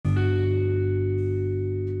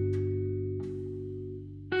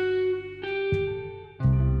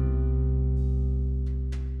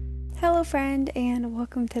Hello, friend, and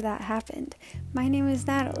welcome to That Happened. My name is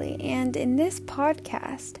Natalie, and in this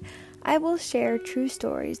podcast, I will share true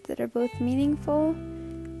stories that are both meaningful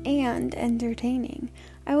and entertaining.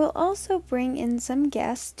 I will also bring in some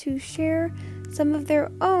guests to share some of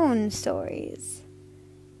their own stories.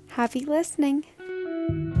 Happy listening.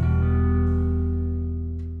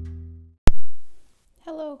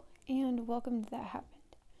 Hello, and welcome to That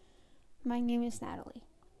Happened. My name is Natalie.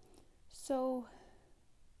 So,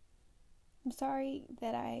 I'm sorry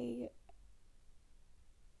that I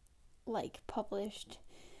published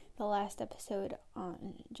the last episode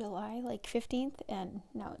on July 15th, and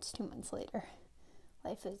now it's 2 months later.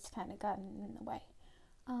 Life has kind of gotten in the way.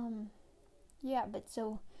 But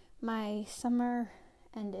so my summer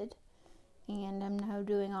ended, and I'm now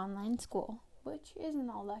doing online school, which isn't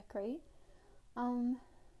all that great.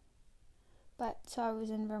 But so I was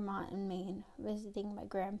in Vermont and Maine visiting my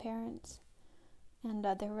grandparents and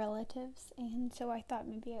other relatives, and so I thought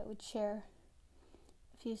maybe I would share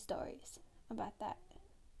a few stories about that,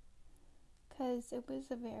 because it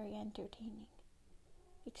was a very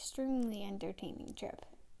extremely entertaining trip.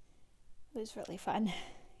 It was really fun.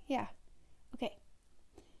 Yeah. Okay.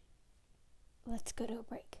 Let's go to a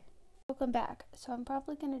break. Welcome back. So I'm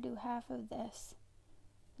probably going to do half of this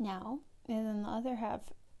now, and then the other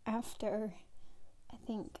half after, I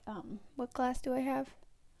think, what class do I have?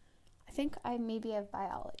 I think I maybe have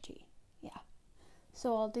biology. Yeah.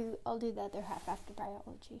 So I'll do the other half after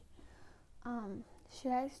biology.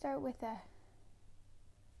 Should I start with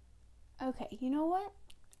okay, you know what?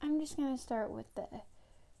 I'm just going to start with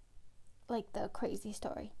the crazy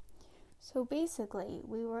story. So basically,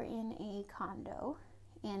 we were in a condo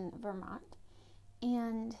in Vermont,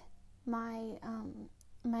 and my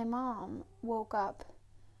mom woke up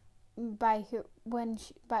when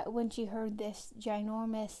she heard this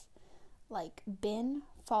ginormous bin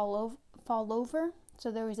fall over.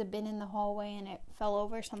 So there was a bin in the hallway and it fell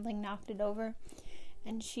over, something knocked it over,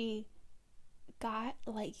 and she got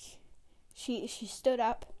she stood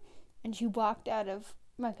up and she walked out of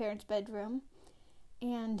my parents' bedroom,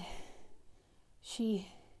 and it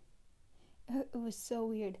was so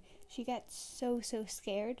weird. She got so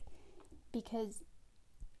scared because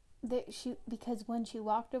when she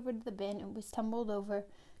walked over to the bin, it was tumbled over.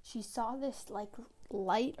 She saw this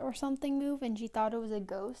light or something move, and she thought it was a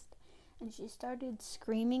ghost, and she started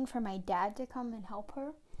screaming for my dad to come and help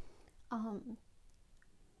her.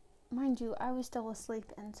 Mind you, I was still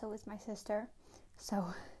asleep, and so was my sister,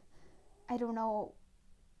 so I don't know.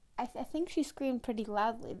 I think she screamed pretty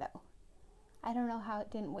loudly, though. I don't know how it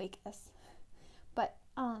didn't wake us. But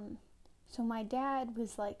so my dad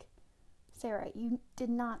was like, "Sarah, you did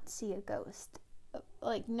not see a ghost."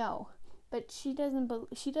 No. But she doesn't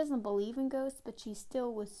believe in ghosts, but she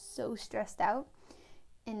still was so stressed out.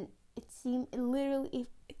 And it literally,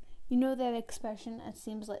 you know that expression, it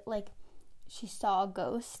seems like she saw a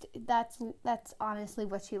ghost. That's honestly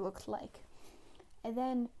what she looked like. And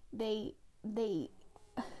then they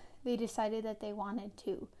decided that they wanted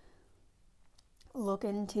to look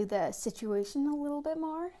into the situation a little bit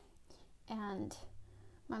more. And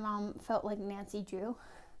my mom felt like Nancy Drew.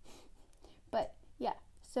 But yeah,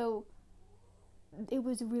 so it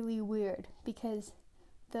was really weird because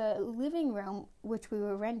the living room, which we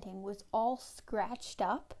were renting, was all scratched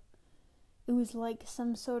up. It was like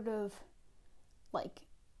some sort of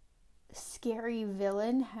scary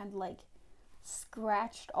villain had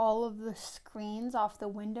scratched all of the screens off the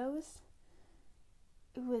windows.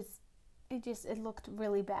 It looked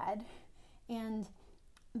really bad. And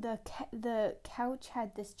the couch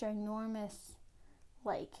had this ginormous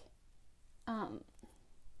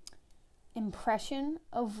impression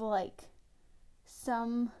of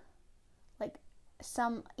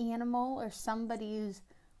some animal or somebody's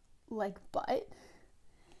butt.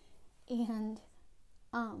 And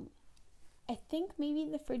I think maybe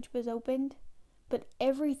the fridge was opened, but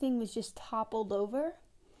everything was just toppled over.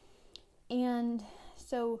 And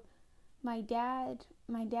so my dad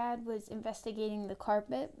was investigating the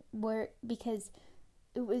carpet because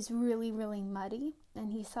it was really, really muddy,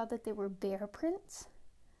 and he saw that there were bear prints.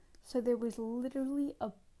 So there was literally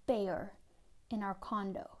a bear in our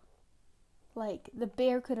condo. The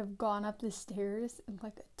bear could have gone up the stairs and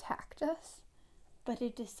attacked us, but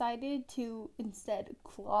it decided to instead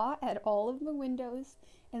claw at all of the windows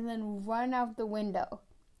and then run out the window.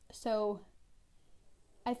 So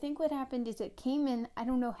I think what happened is it came in. I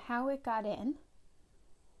don't know how it got in.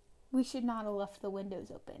 We should not have left the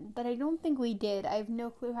windows open, but I don't think we did. I have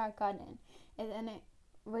no clue how it got in. And then it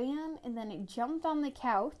ran, and then it jumped on the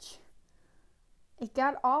couch. It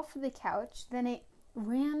got off the couch, then it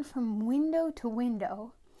ran from window to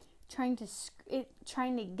window, trying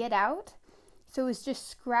to get out. So it was just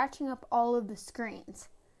scratching up all of the screens.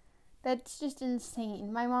 That's just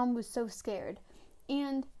insane. My mom was so scared.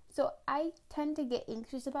 And so I tend to get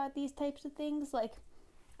anxious about these types of things. Like,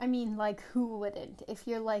 who wouldn't? If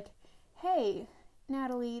you're like, hey,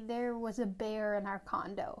 Natalie, there was a bear in our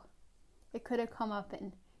condo. It could have come up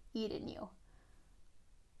and eaten you.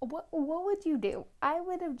 What would you do? I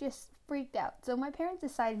would have just freaked out. So my parents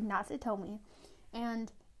decided not to tell me.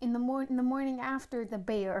 And in the morning after the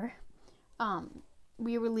bear,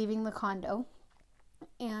 we were leaving the condo.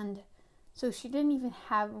 And so she didn't even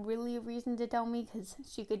have really a reason to tell me, because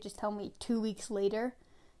she could just tell me 2 weeks later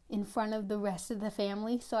in front of the rest of the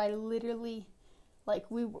family. So I literally,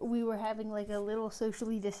 we were having a little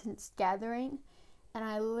socially distanced gathering, and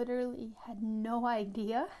I literally had no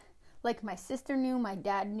idea. My sister knew, my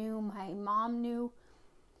dad knew, my mom knew.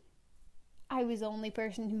 I was the only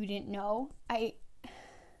person who didn't know.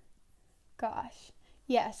 Gosh.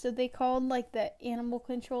 Yeah, so they called the animal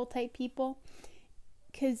control type people,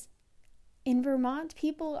 because in Vermont,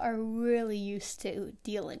 people are really used to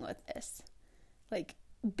dealing with this.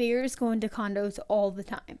 Bears go into condos all the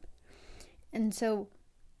time. And so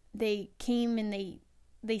they came and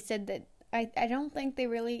they said that I don't think they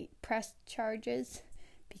really pressed charges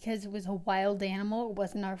because it was a wild animal. It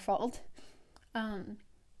wasn't our fault.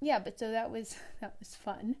 Yeah, but so that was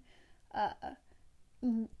fun.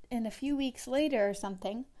 And a few weeks later or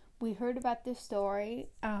something, we heard about this story.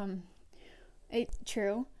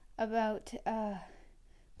 True, about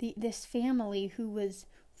this family who was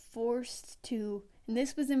forced to, and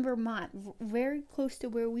this was in Vermont, very close to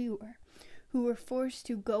where we were, who were forced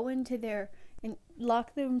to go into and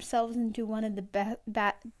lock themselves into one of the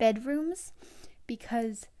bedrooms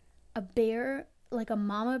because a bear, a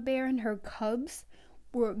mama bear and her cubs,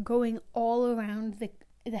 were going all around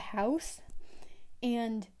the house.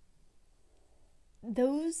 And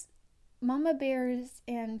those mama bears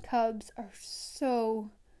and cubs are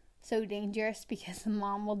so dangerous because the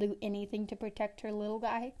mom will do anything to protect her little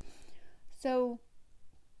guy. So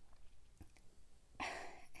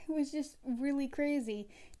it was just really crazy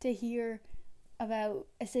to hear about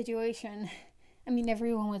a situation.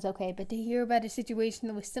 Everyone was okay, but to hear about a situation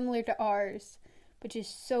that was similar to ours, which is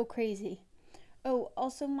so crazy. Oh,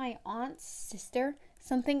 also my aunt's sister,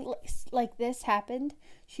 something like this happened.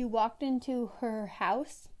 She walked into her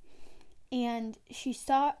house and she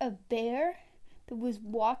saw a bear that was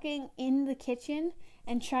walking in the kitchen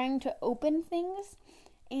and trying to open things,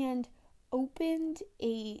 and opened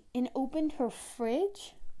her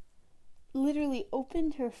fridge. Literally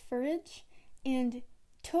opened her fridge and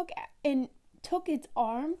took its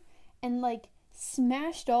arm and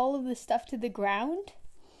smashed all of the stuff to the ground.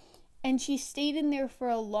 And she stayed in there for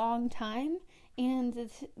a long time, and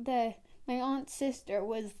my aunt's sister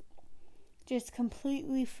was just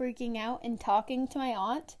completely freaking out and talking to my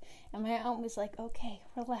aunt, and my aunt was like, okay,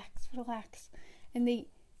 relax, and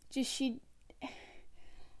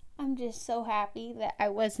I'm just so happy that I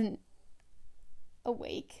wasn't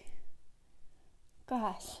awake.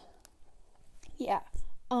 Gosh. Yeah.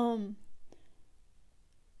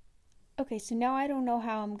 Okay, so now I don't know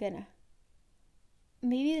how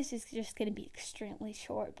maybe this is just gonna be extremely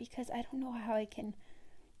short, because I don't know how I can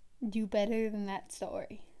do better than that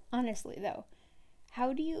story. Honestly, though,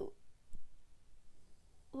 how do you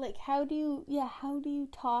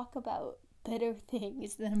talk about better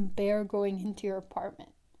things than a bear going into your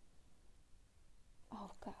apartment?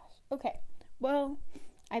 Oh gosh. Okay. Well,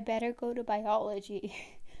 I better go to biology.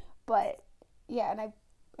 But yeah, and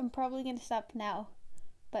I'm probably gonna stop now.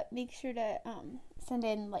 But make sure to send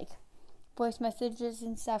in voice messages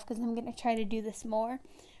and stuff, because I'm gonna try to do this more.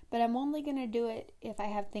 But I'm only gonna do it if I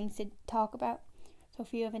have things to talk about. So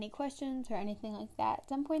if you have any questions or anything like that, at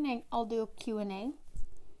some point I'll do a Q&A.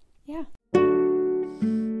 Yeah.